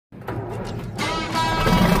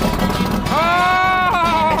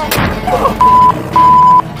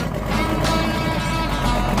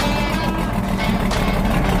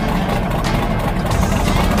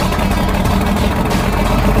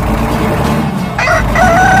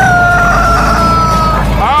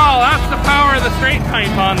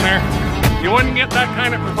that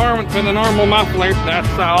kind of performance with a normal muffler. That's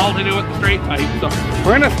all to do with the straight pipe. So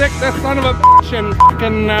we're gonna stick this son of a bitch in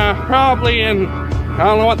fucking probably in, I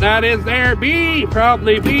don't know what that is there,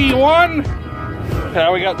 probably B1.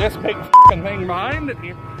 We got this big fucking thing behind it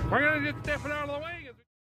here. We're gonna just step it out of the way.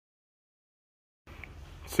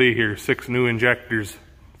 See here, 6 new injectors.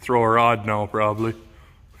 Throw a rod now, probably.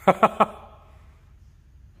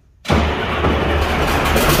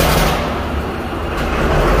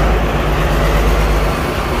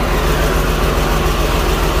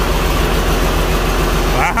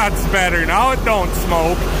 That's better. Now it don't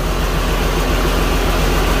smoke.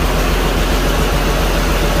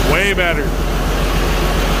 Way better.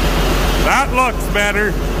 That looks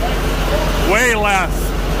better. Way less.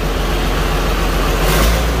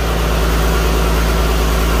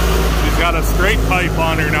 She's got a straight pipe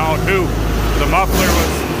on her now too. The muffler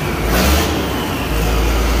was...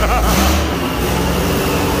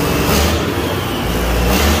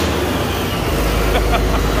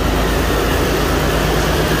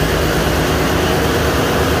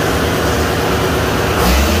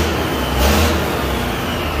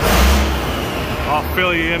 I'll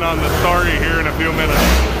fill you in on the story here in a few minutes.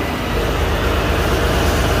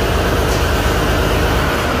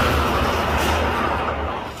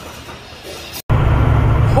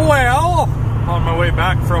 Well, on my way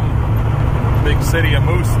back from big city of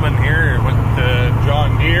Mooseman here, went to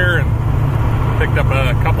John Deere and picked up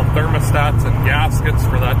a couple thermostats and gaskets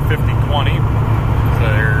for that 5020. So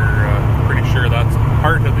they're pretty sure that's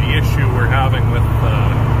part of the issue we're having with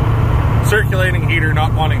circulating heater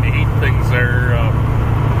not wanting to heat things there.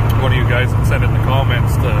 One of you guys had said in the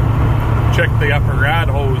comments to check the upper rad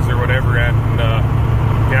hose or whatever, and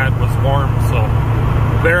yeah, it was warm, so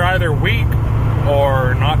they're either weak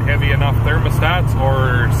or not heavy enough thermostats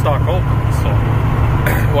or stock open. So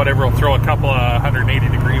whatever, we'll throw a couple of 180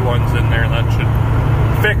 degree ones in there. That should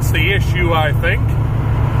fix the issue, I think.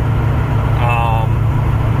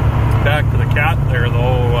 Back to the cat there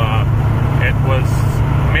though, it was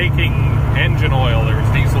making engine oil. There was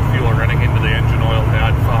diesel fuel running into the engine oil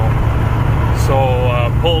Dad found. So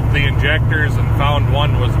pulled the injectors and found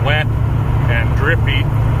one was wet and drippy,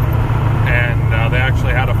 and they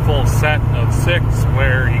actually had a full set of 6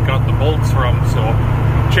 where he got the bolts from, so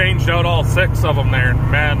changed out all 6 of them there,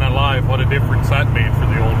 and man alive, what a difference that made for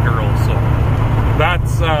the old girl. So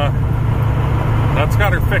that's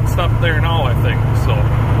got her fixed up there now, I think. So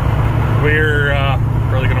we're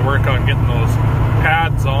really going to work on getting those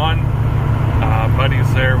pads on.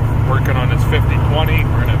 Buddy's there working on his 5020.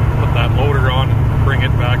 We're going to put that loader on and bring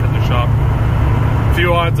it back at the shop. A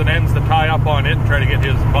few odds and ends to tie up on it and try to get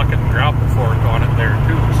his bucket and grapple fork on it there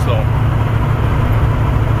too. So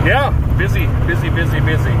yeah, busy.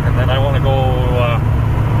 And then I want to go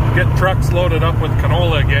get trucks loaded up with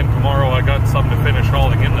canola again tomorrow. I got some to finish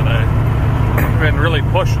hauling in that I've been really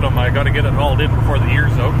pushing them. I got to get it hauled in before the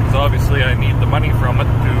year's out, because obviously I need the money from it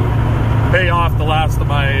to pay off the last of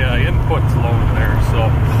my inputs loan there. So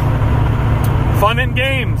fun and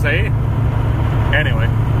games, eh? Anyway,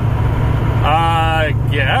 I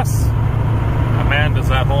guess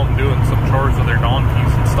Amanda's at home doing some chores with her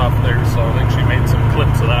donkeys and stuff there, so I think she made some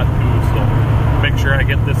clips of that too. So make sure I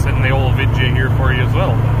get this in the old video here for you as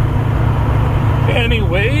well.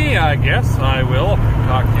 Anyway, I guess I will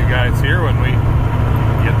talk to you guys here when we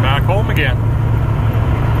get back home again.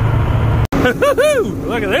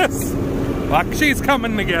 Look at this! Look, she's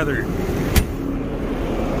coming together.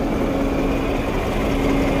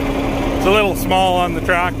 It's a little small on the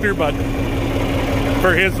tractor, but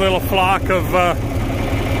for his little flock of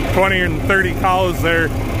 20 and 30 cows there,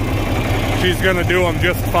 she's gonna do them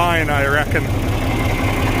just fine, I reckon.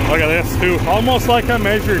 Look at this too, almost like I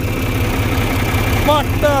measured. Fuck,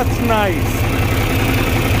 that's nice.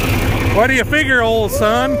 What do you figure, old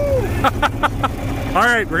son?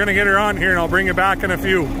 Alright, we're gonna get her on here and I'll bring you back in a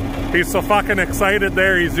few. He's so fucking excited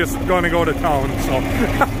there, he's just gonna go to town, so.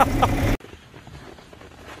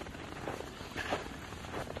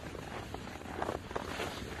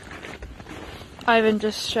 Ivan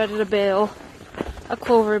just shredded a bale, a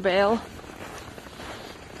clover bale.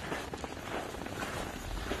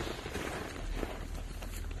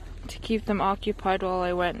 To keep them occupied while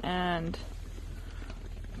I went and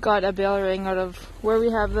got a bale ring out of where we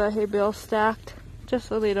have the hay bales stacked, just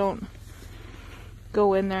so they don't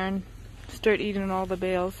go in there and start eating all the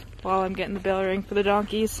bales while I'm getting the bale ring for the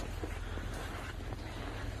donkeys.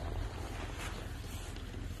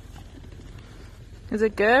 Is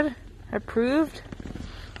it good? Approved?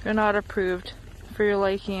 Or not approved for your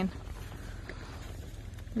liking?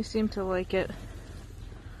 We seem to like it.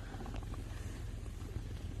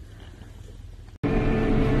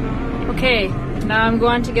 Okay, Now I'm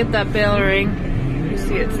going to get that bale ring. You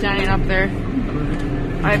see it standing up there.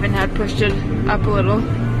 Ivan had pushed it up a little.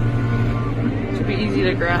 Should be easy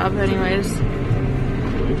to grab anyways.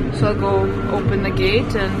 So I'll go open the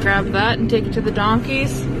gate and grab that and take it to the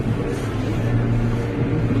donkeys.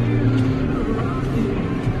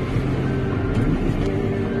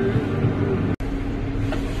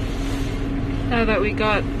 Now that we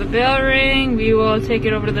got the bell ring, we will take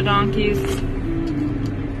it over to the donkeys.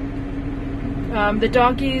 The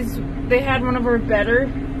donkeys, they had one of our better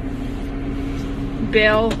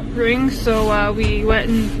bell rings, so we went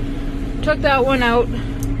and took that one out,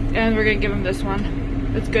 and we're gonna give them this one.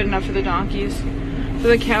 It's good enough for the donkeys. For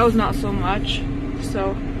the cows, not so much.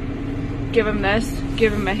 So give them this,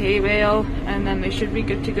 give them a hay bale, and then they should be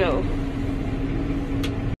good to go.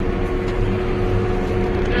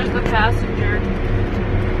 There's the passenger.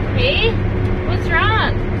 Hey, what's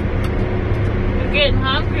wrong? You're getting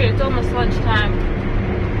hungry. It's almost lunchtime.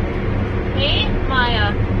 Hey,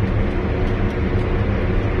 Maya.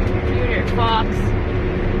 You and your fox.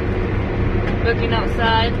 Looking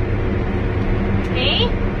outside. Hey?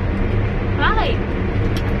 Hi.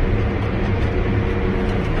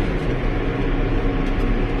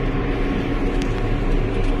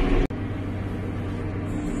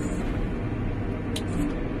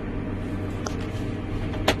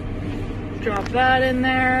 Drop that in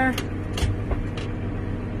there.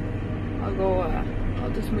 I'll go,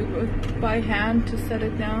 I'll just move it by hand to set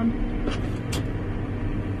it down.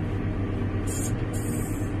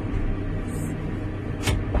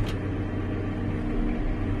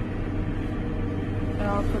 And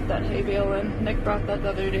I'll put that hay bale in. Nick brought that the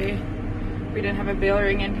other day. We didn't have a bale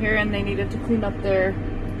ring in here and they needed to clean up their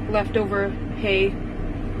leftover hay.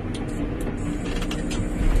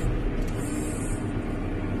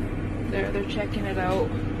 They're checking it out.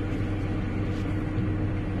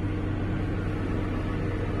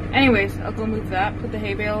 Anyways, I'll go move that, put the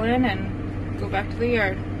hay bale in, and go back to the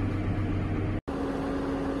yard.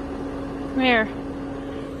 Come here.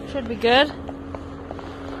 Should be good.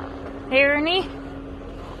 Hey, Ernie.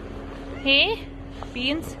 Hey,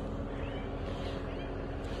 Beans.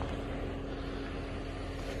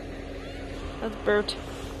 That's Bert.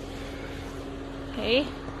 Hey.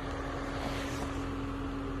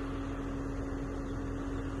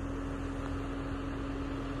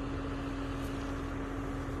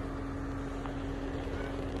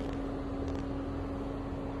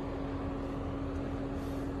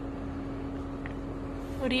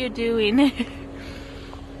 What are you doing?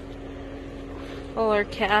 All our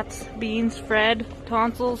cats, Beans, Fred,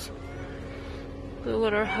 Tonsils. We'll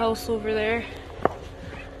at our house over there.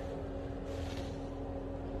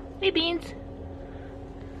 Hey, Beans.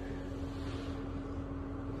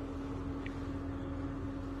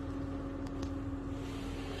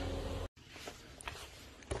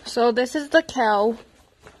 So this is the cow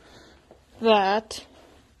that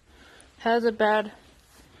has a bad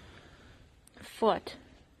foot.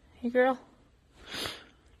 Hey, girl.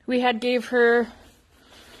 We had gave her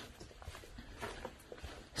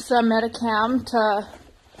some Medicam to,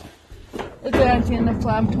 it's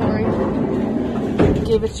anti-inflammatory.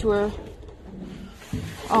 Gave it to her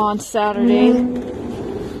on Saturday,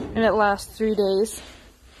 and it lasts 3 days.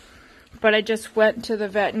 But I just went to the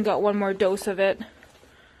vet and got one more dose of it.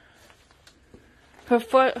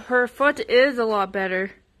 Her foot is a lot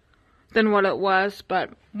better than what it was,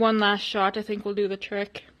 but one last shot I think will do the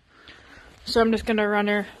trick. So I'm just gonna run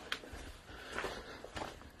her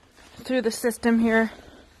through the system here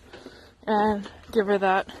and give her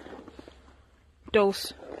that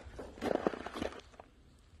dose.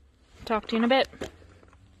 Talk to you in a bit.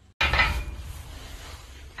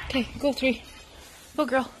 Okay, go 3. Go,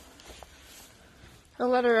 girl. I'll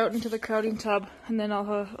let her out into the crowding tub and then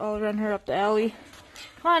I'll run her up the alley.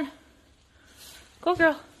 Come on. Go,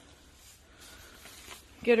 girl.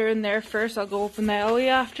 Get her in there first. I'll go open the alley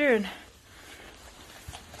after and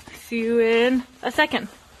see you in a second.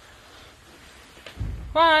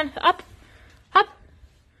 Come on, up, up.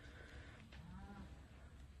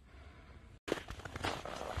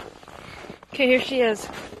 Okay, here she is.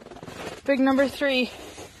 Big number 3.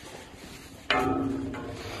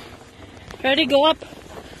 Ready, go up.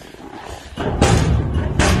 Come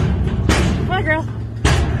on, girl.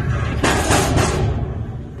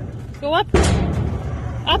 Go up.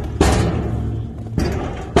 Up.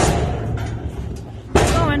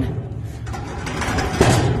 Going.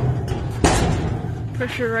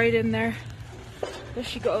 Push her right in there. There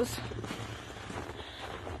she goes.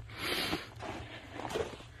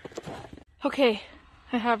 Okay,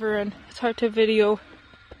 I have her in. It's hard to video.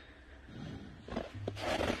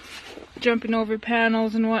 Jumping over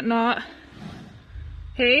panels and whatnot.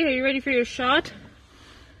 Hey, are you ready for your shot?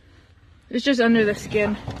 It's just under the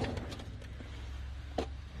skin.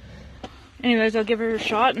 Anyways, I'll give her a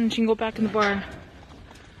shot and she can go back in the barn.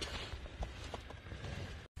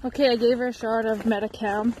 Okay, I gave her a shot of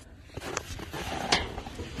Metacam.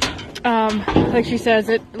 Like she says,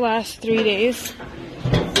 it lasts 3 days.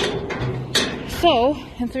 So,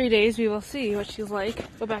 in 3 days we will see what she's like.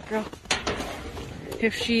 Go back, girl.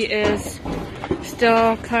 If she is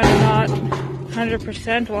still kind of not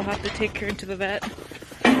 100%, we'll have to take her into the vet.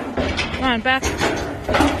 Come on, back.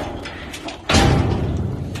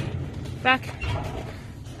 Back.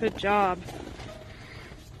 Good job.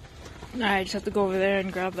 Alright, I just have to go over there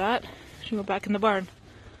and grab that. She can go back in the barn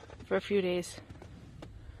for a few days.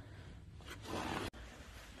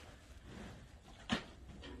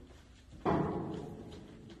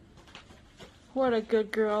 What a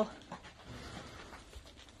good girl.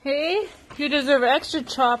 Hey, you deserve an extra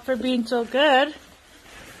chop for being so good.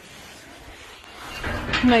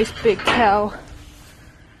 Nice big cow.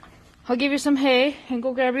 I'll give you some hay and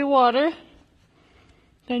go grab your water.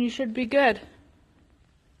 Then you should be good.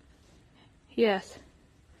 Yes.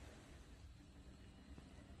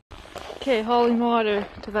 Okay, hauling water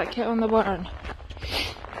to that cow in the barn.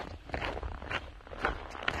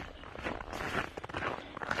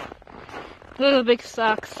 Little big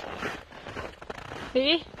socks.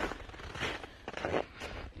 See?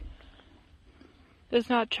 It's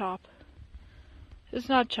not chop. It's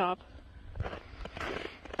not chop.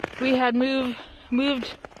 We had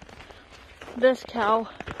moved this cow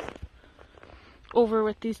over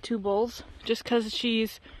with these two bulls just because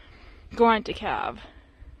she's going to calve.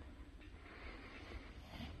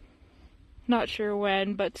 Not sure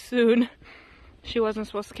when, but soon. She wasn't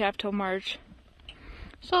supposed to calve till March.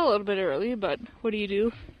 So a little bit early, but what do you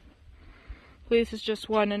do? At least it's just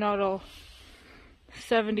one and not all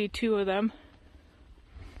 72 of them.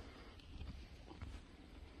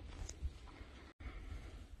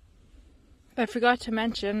 I forgot to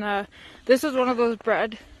mention, this is one of those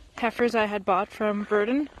bred heifers I had bought from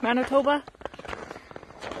Burden, Manitoba.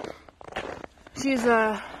 She's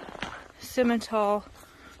a Simmental,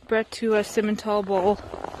 bred to a Simmental bull.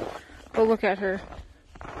 But look at her.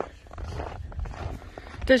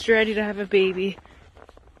 Just ready to have a baby.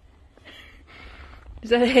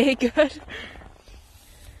 Is that hay good?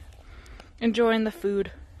 Enjoying the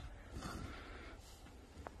food.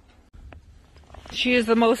 She is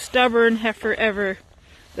the most stubborn heifer ever.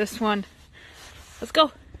 This one. Let's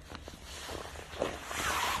go.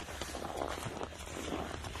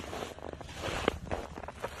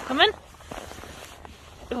 Come in.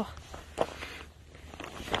 Oh.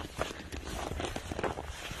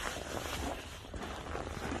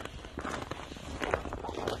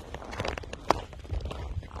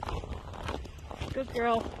 Good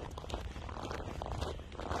girl.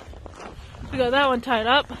 We got that one tied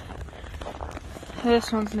up.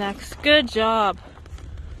 This one's next. Good job.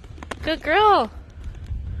 Good girl.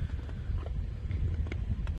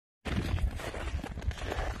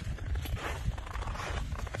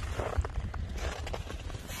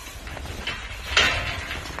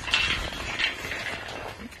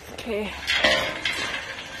 Okay.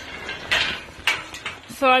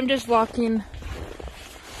 So I'm just locking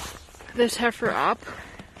this heifer up.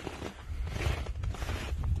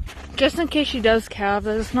 Just in case she does calve,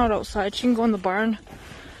 that it's not outside. She can go in the barn.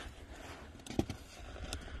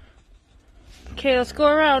 Okay, let's go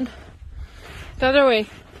around. The other way.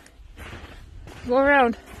 Go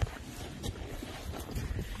around.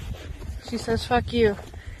 She says, fuck you.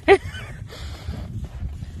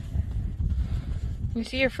 You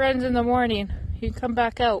see your friends in the morning. You can come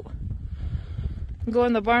back out. And go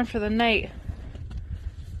in the barn for the night.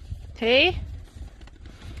 Hey?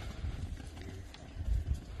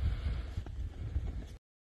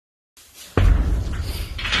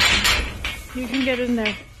 You can get in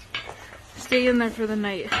there. Stay in there for the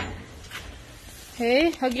night.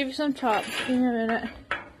 Hey, I'll give you some chops. Give me a minute.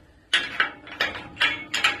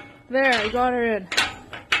 There, I got her in.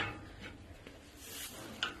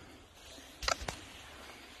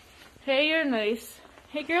 Hey, you're nice.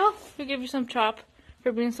 Hey girl, I'll give you some chop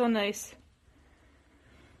for being so nice.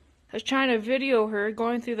 I was trying to video her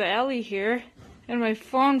going through the alley here, and my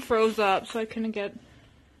phone froze up, so I couldn't get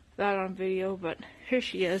that on video, but here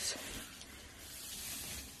she is.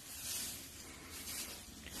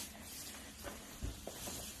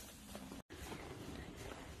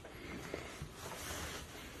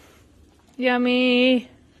 Yummy.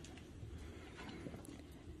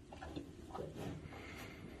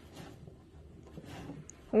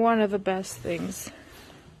 One of the best things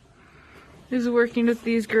is working with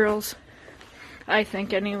these girls. I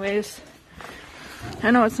think anyways.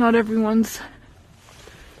 I know it's not everyone's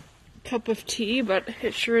cup of tea, but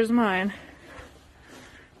it sure is mine.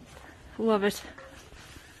 Love it.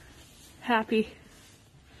 Happy.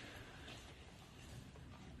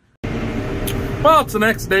 Well, it's the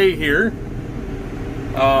next day here.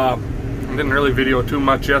 I didn't really video too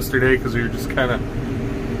much yesterday because we were just kind of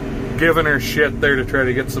giving her shit there to try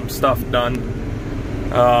to get some stuff done.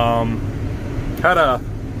 Had a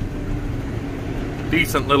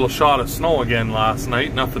decent little shot of snow again last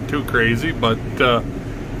night. Nothing too crazy, but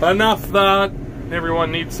enough that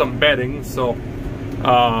everyone needs some bedding. So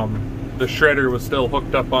the shredder was still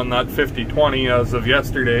hooked up on that 50/20 as of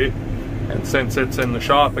yesterday, and since it's in the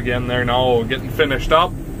shop again, they're now getting finished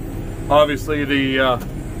up. Obviously the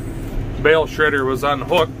bale shredder was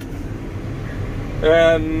unhooked,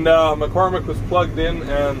 and McCormick was plugged in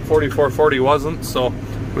and 4440 wasn't, so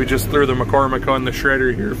we just threw the McCormick on the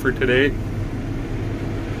shredder here for today.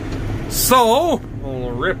 So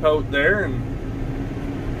we'll rip out there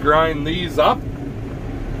and grind these up,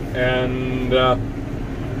 and I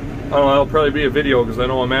don't know, it'll probably be a video because I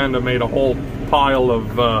know Amanda made a whole pile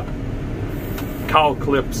of cow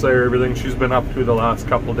clips there, everything she's been up to the last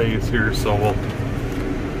couple days here, so we'll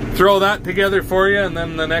throw that together for you, and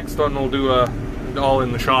then the next one we'll do all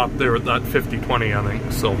in the shop there with that 50/20, I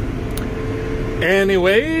think. So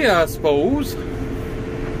anyway, I suppose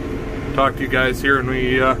talk to you guys here when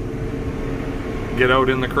we get out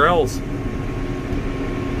in the corrals.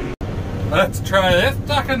 Let's try this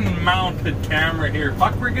fucking mounted camera here.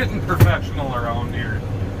 Fuck, we're getting professional around here.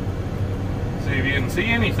 See if you can see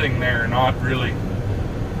anything there. Not really.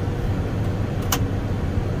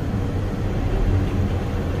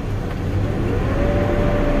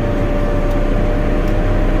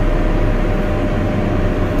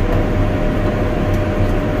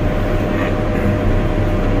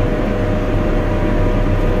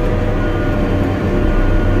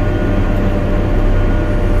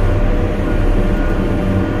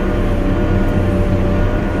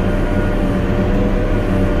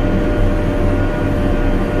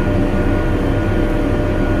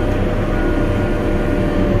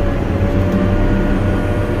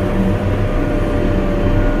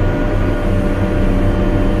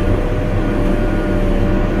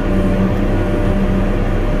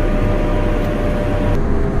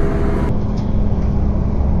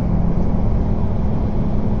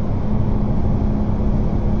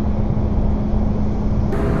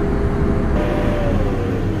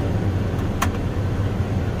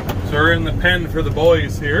 So we're in the pen for the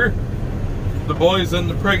boys here. The boys and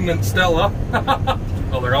the pregnant Stella.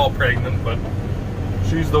 Well, they're all pregnant, but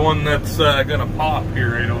she's the one that's gonna pop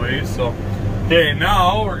here right away. So, okay,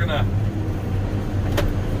 now we're gonna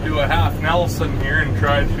do a half Nelson here and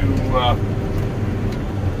try to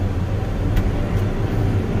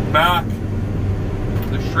back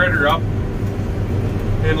the shredder up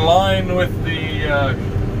in line with the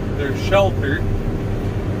their shelter,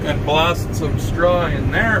 and blast some straw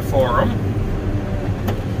in there for them.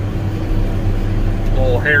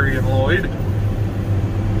 Old Harry and Lloyd.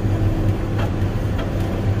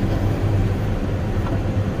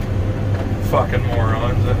 Fucking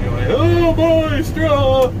morons anyway. Oh boy,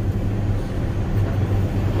 straw!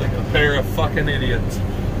 Like a pair of fucking idiots.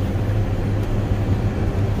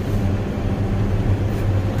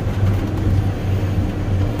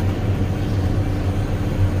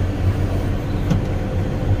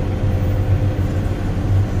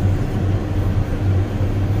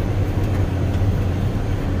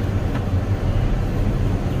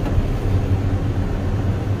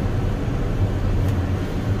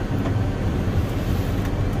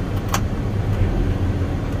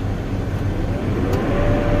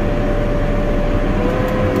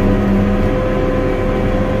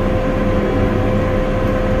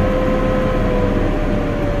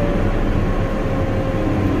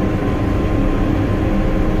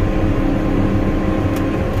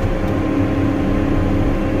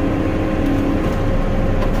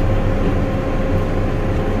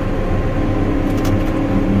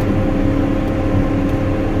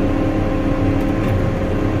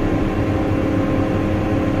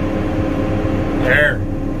 There.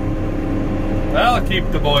 That'll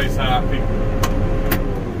keep the boys happy.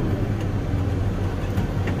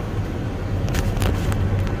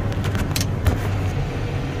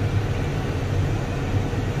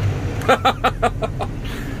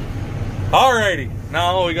 Alrighty,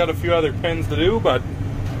 now we got a few other pins to do, but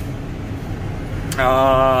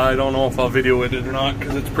I don't know if I'll video it or not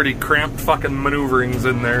because it's pretty cramped fucking maneuverings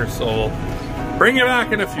in there, so I'll bring you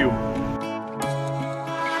back in a few.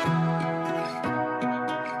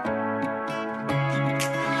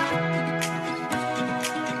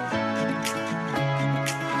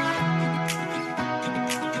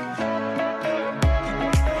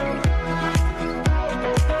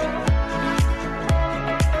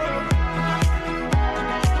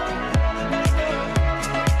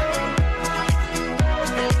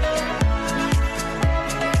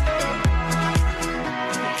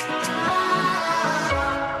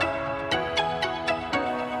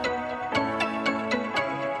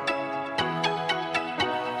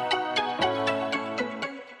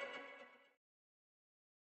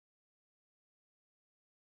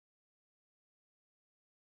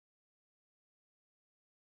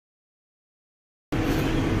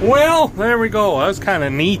 Well, there we go. That was kind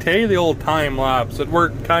of neat, eh? The old time lapse. It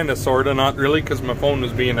worked kind of, sort of, not really, because my phone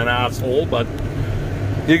was being an asshole, but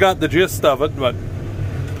you got the gist of it. But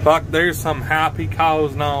fuck, there's some happy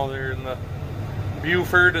cows now. They're in the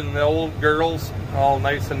Buford, and the old girls all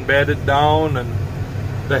nice and bedded down, and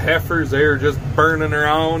the heifers, they're just burning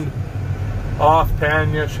around. Off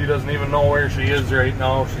Tanya, she doesn't even know where she is right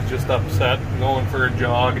now. She's just upset, going for a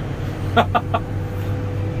jog.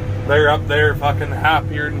 They're up there fucking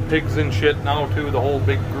happier than pigs and shit now too, the whole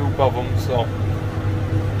big group of them, so.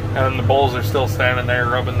 And the bulls are still standing there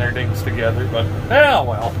rubbing their dinks together, but, yeah,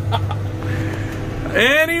 well.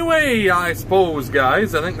 Anyway, I suppose,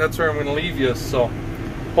 guys, I think that's where I'm going to leave you, so.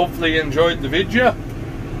 Hopefully you enjoyed the video.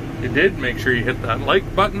 If you did, make sure you hit that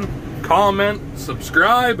like button, comment,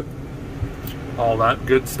 subscribe, all that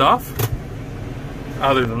good stuff.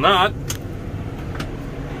 Other than that,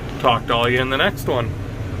 talk to all you in the next one.